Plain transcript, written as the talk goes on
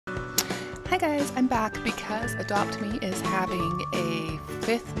Hi guys, I'm back because Adopt Me is having a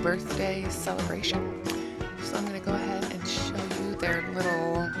 5th birthday celebration. So I'm going to go ahead and show you their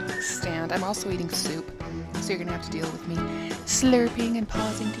little stand. I'm also eating soup, so you're going to have to deal with me slurping and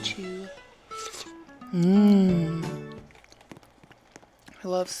pausing to chew. I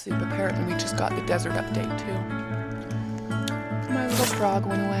love soup. Apparently we just got the desert update too. My little frog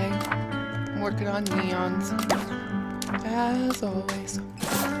went away. I'm working on neons, as always.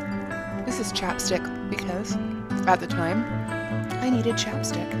 This is chapstick because, at the time, I needed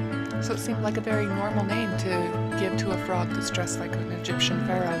chapstick. So it seemed like a very normal name to give to a frog that's dressed like an Egyptian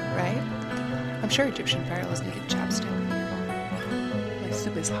pharaoh, right? I'm sure Egyptian pharaohs needed chapstick. My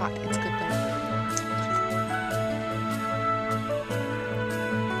soup is hot. It's good though.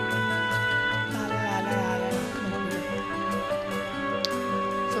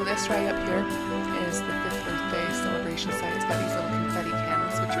 So this right up here is the 5th birthday celebration site. It's got these little confetti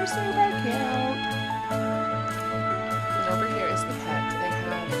cannons, which are super cute. And over here is the pet. They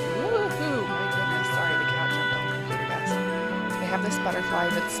have, woohoo, my goodness, sorry, the cat jumped on the computer desk. They have this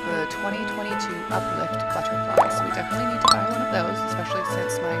butterfly that's the 2022 Uplift butterfly, so we definitely need to buy one of those, especially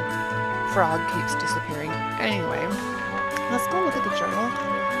since my frog keeps disappearing. Anyway, let's go look at the journal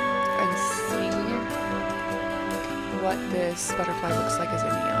and see what this butterfly looks like as a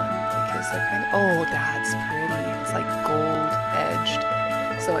neon, because they're kind of, oh, that's pretty. It's like gold edged.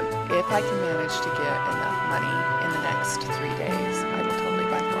 So if I can manage to get enough money in the next 3 days, I will totally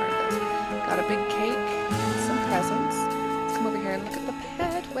buy more of this. Got a big cake and some presents. Let's come over here and look at the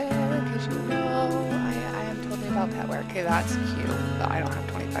pet wear, because you know I am totally about pet wear. Okay, that's cute, but I don't have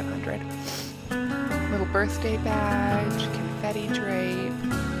 2,500. Little birthday badge, confetti drape,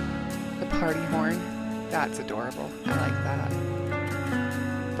 the party horn. That's adorable. I like that.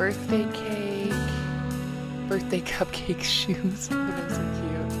 Birthday cake. Birthday cupcake shoes. Those are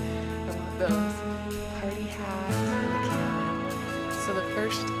cute. I want those. Party hat and the cannon. So the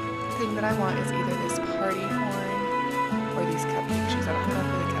first thing that I want is either this party horn or these cupcake shoes. I don't know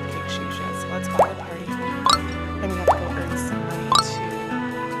for the cupcake shoes yet. So let's buy the party horn. And we have to go earn some money to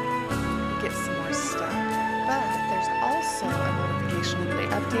get some more stuff. But there's also a notification that they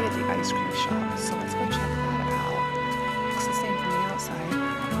updated the ice cream shop. So let's go check that out. Looks the same from the outside.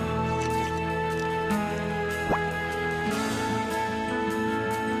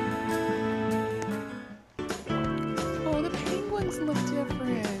 Oh, the penguins look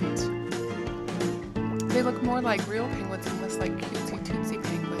different. They look more like real penguins and less like cutesy tootsie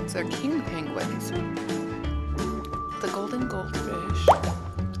penguins. They're king penguins. The golden goldfish.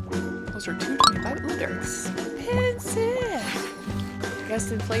 Those are $2.25. Ooh, they're expensive. I guess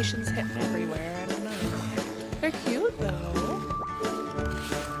inflation's hitting everywhere. I don't know. They're cute though.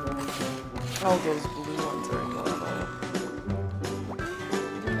 Oh, those blue ones are adorable.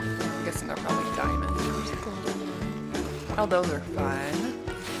 I'm guessing they're probably diamonds. Where's the golden one? Oh, those are fun.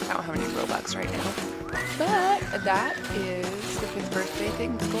 I don't have any Robux right now. But that is the 5th birthday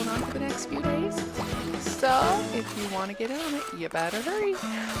thing that's going on for the next few days. So if you want to get on it, you better hurry.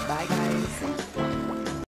 Bye guys.